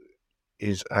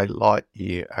is a light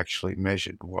year actually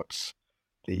measured? What's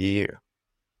the year?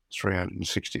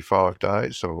 365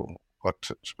 days, or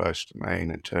what's it supposed to mean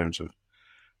in terms of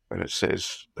when it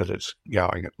says that it's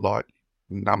going at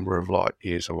number of light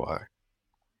years away?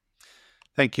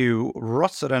 Thank you,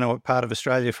 Ross. I don't know what part of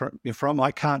Australia you're from.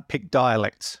 I can't pick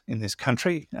dialects in this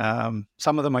country. Some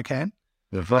of them I can,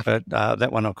 but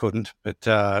that one I couldn't. But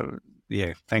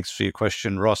thanks for your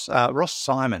question, Ross. Ross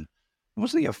Simon,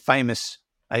 wasn't he a famous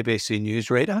ABC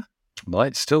newsreader?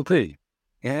 Might still be.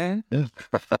 Yeah? I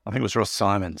think it was Ross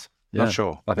Simons. Yeah, not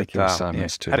sure. I think it was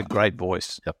Simons too. Had a great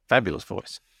voice. Yep. Fabulous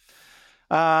voice.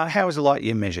 How is a light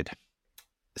year measured?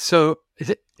 So is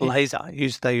it laser?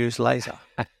 They use laser.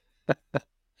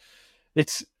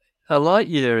 It's a light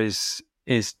year is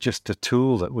just a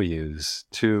tool that we use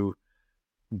to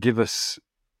give us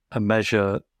a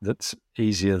measure that's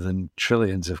easier than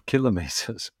trillions of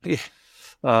kilometers. Yeah.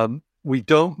 We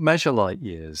don't measure light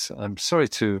years. I'm sorry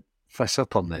to fess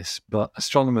up on this, but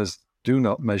astronomers do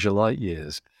not measure light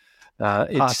years.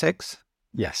 Parsecs?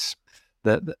 Yes,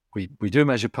 we do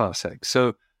measure parsecs.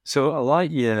 So a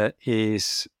light year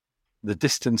is the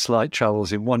distance light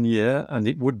travels in 1 year, and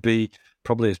it would be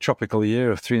probably a tropical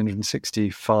year of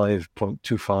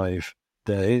 365.25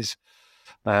 days.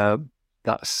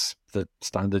 That's the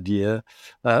standard year.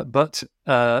 But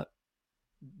the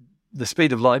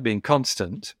speed of light being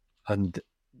constant, and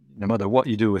no matter what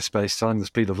you do with space-time, the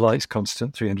speed of light is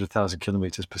constant, 300,000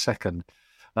 kilometers per second.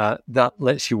 That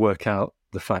lets you work out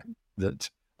the fact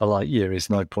that a light year is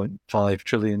 9.5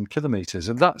 trillion kilometers.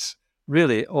 And that's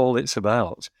really all it's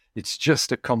about. It's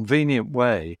just a convenient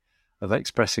way of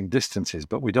expressing distances,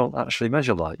 but we don't actually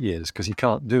measure light years because you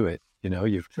can't do it.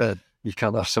 You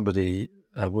can't have somebody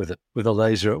with a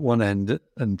laser at one end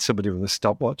and somebody with a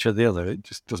stopwatch at the other. It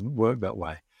just doesn't work that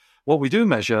way. What we do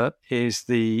measure is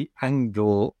the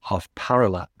angle of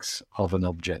parallax of an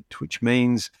object, which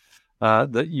means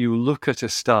that you look at a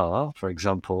star, for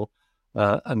example,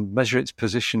 and measure its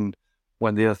position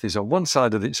when the Earth is on one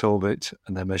side of its orbit,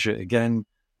 and then measure it again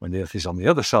when the Earth is on the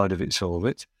other side of its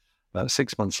orbit, about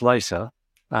 6 months later.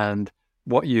 And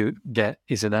what you get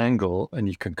is an angle, and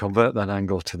you can convert that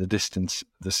angle to the distance of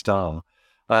the star.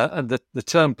 And the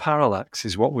term parallax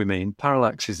is what we mean.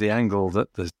 Parallax is the angle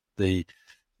that the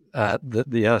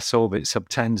Earth's orbit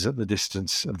subtends at the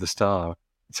distance of the star.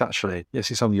 It's actually,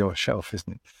 yes, it's on your shelf,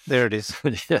 isn't it? There it is.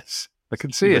 Yes, I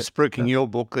can see You're it. spruiking your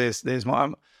book. There's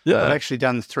my. Yeah. I've actually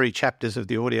done 3 chapters of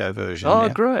the audio version. Oh,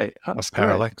 now. great. That's Of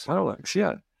Parallax. Great. Parallax,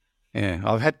 yeah. Yeah,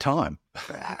 I've had time.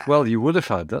 Well, you would have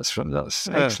had. That's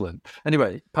excellent.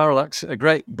 Anyway, Parallax, a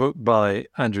great book by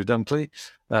Andrew Dunkley,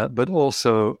 but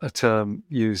also a term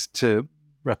used to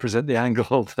represent the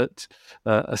angle that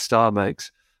a star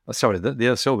makes. That the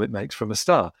Earth's orbit makes from a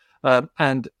star.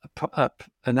 And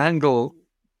an angle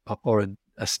or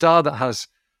a star that has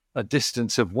a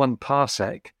distance of 1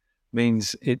 parsec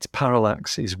means its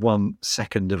parallax is 1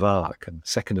 second of arc. And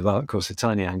second of arc, of course, a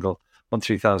tiny angle,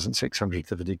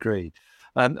 1/3600th of a degree.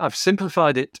 I've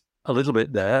simplified it a little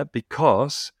bit there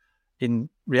because in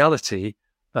reality,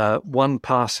 1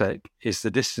 parsec is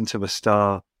the distance of a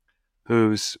star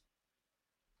whose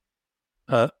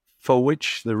for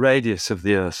which the radius of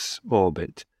the Earth's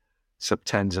orbit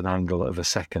subtends an angle of a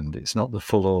second. It's not the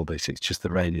full orbit, it's just the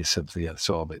radius of the Earth's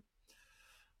orbit.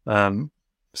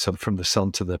 So from the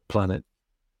sun to the planet,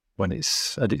 when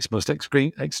it's at its most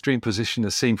extreme position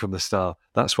as seen from the star,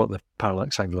 that's what the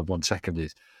parallax angle of 1 second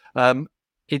is.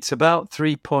 It's about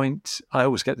I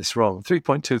always get this wrong,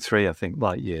 3.23, I think,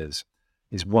 light years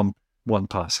is one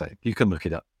parsec. You can look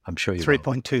it up. I'm sure you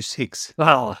 3.26.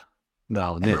 Oh,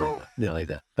 no, nearly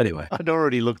there. Anyway. I'd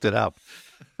already looked it up.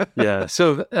 Yeah,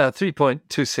 so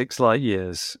 3.26 light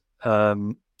years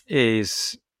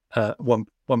is one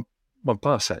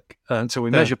parsec. And so we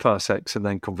measure parsecs and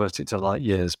then convert it to light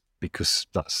years because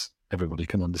everybody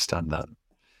can understand that.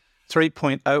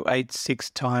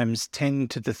 3.086 times 10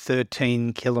 to the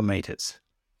 13 kilometres.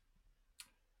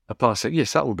 A parsec,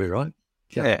 yes, that would be right.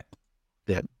 Yeah.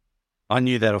 I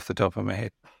knew that off the top of my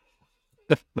head.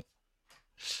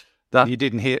 You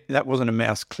didn't hear, that wasn't a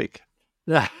mouse click.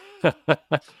 It's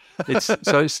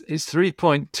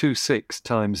 3.26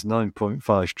 times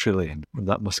 9.5 trillion. And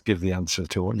that must give the answer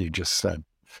to what you just said.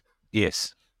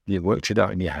 Yes. You worked it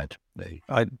out in your head.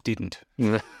 I didn't.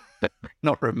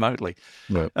 Not remotely.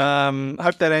 No.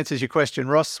 Hope that answers your question,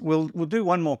 Ross. We'll do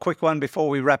one more quick one before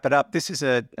we wrap it up. This is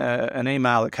an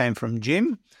email that came from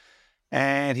Jim.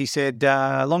 And he said,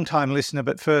 long-time listener,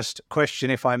 but first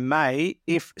question, if I may.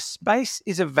 If space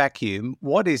is a vacuum,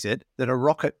 what is it that a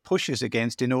rocket pushes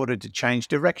against in order to change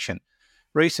direction?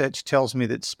 Research tells me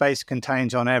that space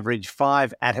contains on average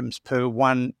 5 atoms per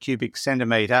 1 cubic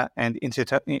centimetre, and in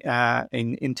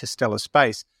interstellar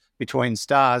space between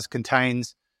stars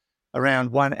contains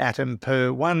around 1 atom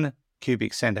per 1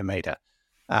 cubic centimetre.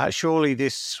 Surely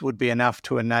this would be enough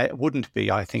to wouldn't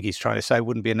be, I think he's trying to say,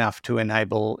 wouldn't be enough to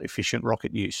enable efficient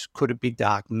rocket use. Could it be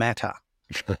dark matter?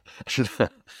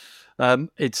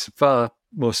 It's far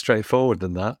more straightforward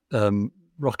than that.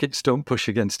 Rockets don't push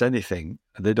against anything.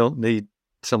 They don't need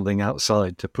something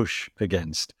outside to push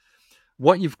against.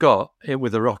 What you've got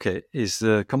with a rocket is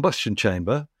the combustion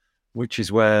chamber, which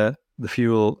is where the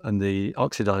fuel and the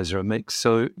oxidizer are mixed.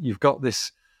 So you've got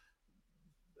this,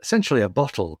 essentially a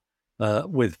bottle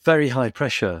with very high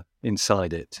pressure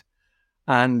inside it.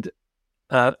 And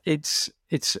it's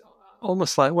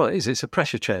almost like, it's a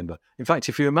pressure chamber. In fact,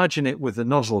 if you imagine it with the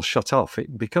nozzle shut off,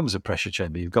 it becomes a pressure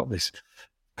chamber. You've got this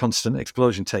constant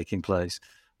explosion taking place.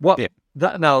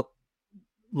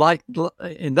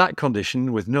 in that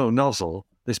condition with no nozzle,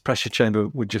 this pressure chamber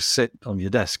would just sit on your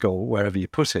desk or wherever you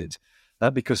put it,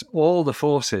 because all the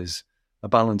forces are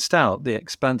balanced out. The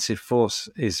expansive force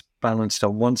is balanced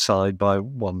on one side by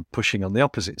one pushing on the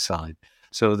opposite side.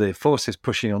 So the forces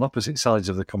pushing on opposite sides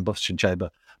of the combustion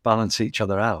chamber balance each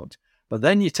other out. But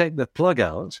then you take the plug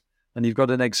out and you've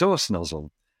got an exhaust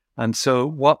nozzle. And so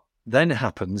what then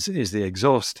happens is the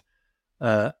exhaust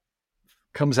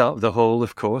comes out of the hole,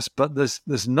 of course, but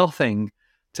there's nothing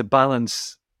to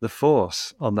balance the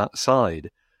force on that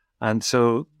side. And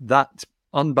so that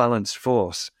unbalanced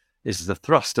force is the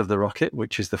thrust of the rocket,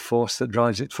 which is the force that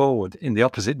drives it forward in the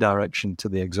opposite direction to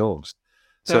the exhaust.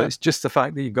 So it's just the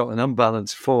fact that you've got an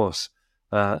unbalanced force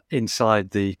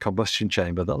inside the combustion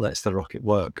chamber that lets the rocket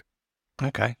work.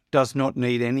 Okay. Does not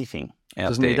need anything out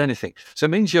Doesn't there. need anything. So it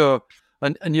means your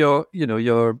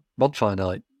mod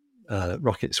finite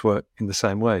rockets work in the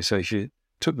same way. So if you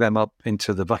took them up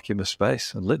into the vacuum of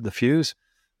space and lit the fuse,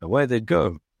 away they'd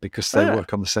go, because they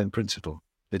work on the same principle.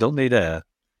 They don't need air.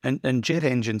 And jet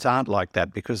engines aren't like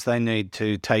that, because they need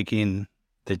to take in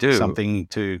something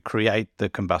to create the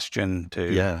combustion,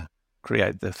 to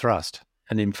create the thrust.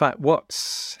 And in fact,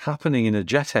 what's happening in a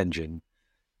jet engine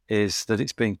is that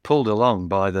it's being pulled along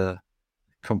by the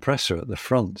compressor at the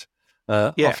front.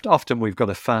 Often we've got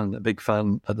a big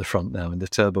fan at the front now in the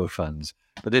turbo fans.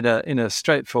 But in a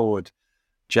straightforward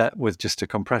jet with just a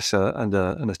compressor and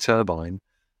a turbine,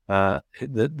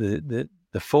 the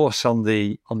force on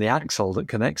the axle that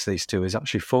connects these two is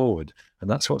actually forward, and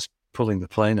that's what's pulling the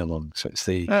plane along. So it's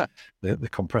the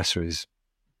compressor is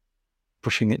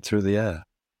pushing it through the air.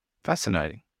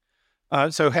 Fascinating.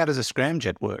 So how does a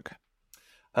scramjet work?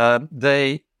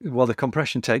 The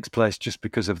compression takes place just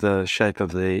because of the shape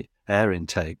of the air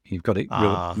intake. You've got it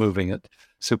moving at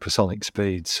supersonic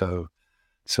speed, so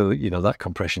that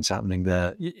compression's happening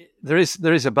there. There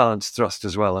is a balanced thrust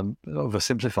as well. I'm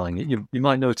oversimplifying it. You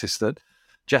might notice that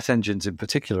jet engines in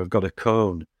particular have got a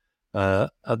cone at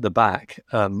the back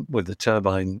with the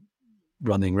turbine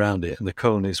running round it, and the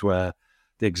cone is where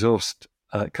the exhaust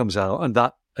comes out, and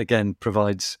that again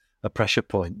provides a pressure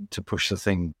point to push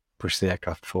the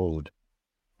aircraft forward.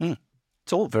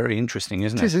 It's all very interesting,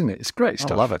 isn't it? It is, isn't it? It's great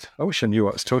stuff. I love it. I wish I knew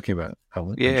what I was talking about,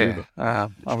 Alan. Yeah,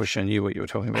 I wish I knew what you were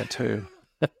talking about too.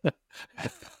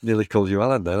 Nearly called you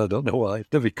Alan then. I don't know why.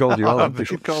 Never called you Alan. I've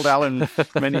been called Alan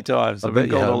many times. I've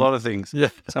been called a lot of things. Yeah.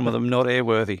 Some of them not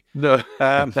airworthy. No.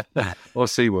 Or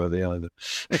seaworthy either.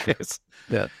 Yes.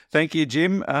 Yeah. Thank you,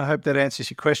 Jim. I hope that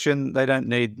answers your question. They don't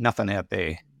need nothing out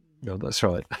there. No, that's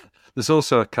right. There's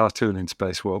also a cartoon in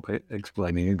Space Warp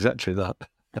explaining exactly that.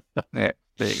 Yeah,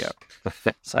 there you go.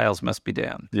 Sales must be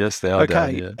down. Yes, they are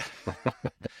down, yeah.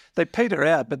 They peter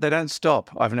out, but they don't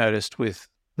stop, I've noticed, with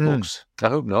books. I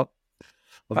hope not.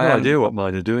 I've no idea what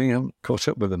mine are doing. I haven't caught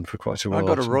up with them for quite a while. I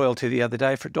got a royalty the other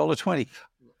day for $1.20.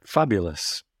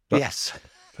 Fabulous. Yes.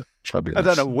 Fabulous. I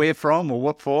don't know where from or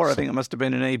what for. I think it must have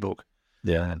been an ebook.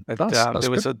 Yeah. But,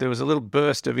 there was a little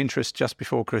burst of interest just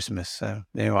before Christmas. So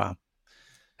there you are.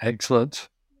 Excellent.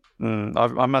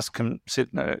 I must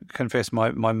confess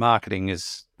my marketing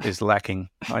is lacking.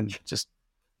 I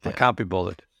can't be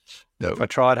bothered. No. If I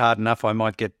tried hard enough, I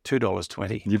might get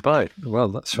 $2.20. You buy it. Well,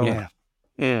 that's right.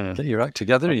 Yeah. Get your act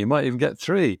together and you might even get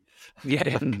 3.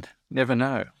 Yeah, never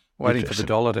know. Waiting for the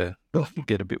dollar to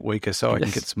get a bit weaker so I can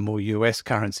get some more US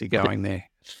currency going there.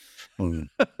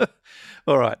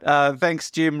 All right.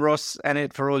 Thanks, Jim, Ross,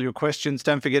 Annette, for all your questions.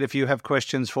 Don't forget, if you have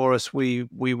questions for us, we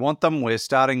want them. We're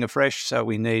starting afresh, so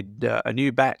we need a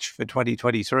new batch for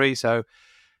 2023. So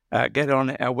get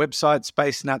on our website,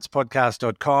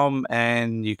 spacenutspodcast.com,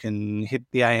 and you can hit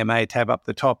the AMA tab up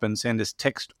the top and send us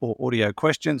text or audio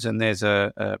questions. And there's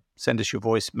a send us your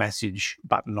voice message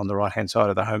button on the right-hand side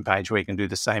of the homepage where you can do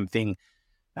the same thing.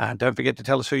 Don't forget to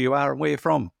tell us who you are and where you're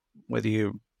from, whether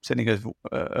you're sending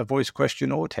a voice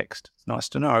question or text. It's nice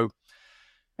to know.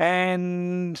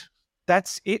 And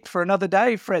that's it for another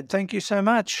day, Fred. Thank you so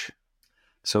much.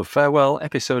 So farewell,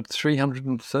 episode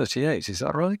 338. Is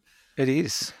that right? It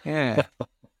is, yeah.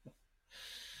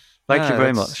 Thank you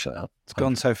very much. It's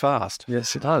gone so fast.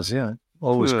 Yes, it has, yeah.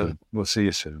 Always good. We'll see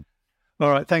you soon. All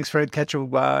right, thanks, Fred. Catch you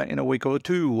in a week or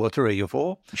 2 or 3 or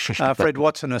 4. Fred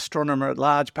Watson, astronomer at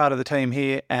large, part of the team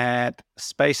here at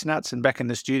Space Nuts. And back in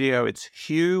the studio, it's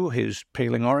Hugh, who's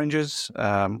peeling oranges,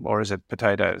 or is it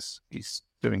potatoes? He's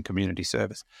doing community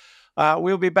service.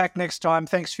 We'll be back next time.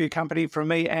 Thanks for your company from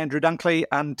me, Andrew Dunkley.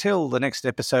 Until the next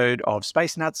episode of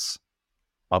Space Nuts,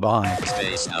 Bye-bye.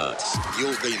 Space Nuts.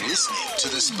 You've been listening to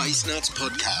the Space Nuts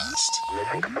podcast.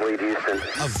 Mission complete, Houston.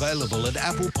 Available at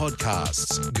Apple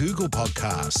Podcasts, Google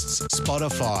Podcasts,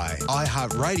 Spotify,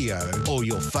 iHeartRadio, or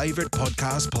your favorite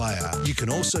podcast player. You can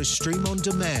also stream on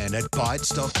demand at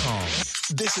Bytes.com.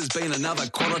 This has been another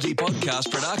quality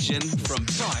podcast production from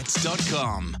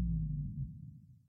Bytes.com.